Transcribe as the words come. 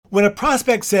When a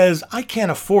prospect says, "I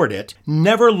can't afford it,"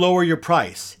 never lower your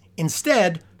price.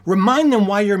 Instead, remind them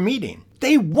why you're meeting.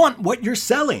 They want what you're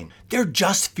selling. They're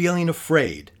just feeling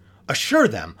afraid. Assure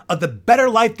them of the better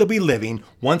life they'll be living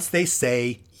once they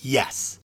say yes.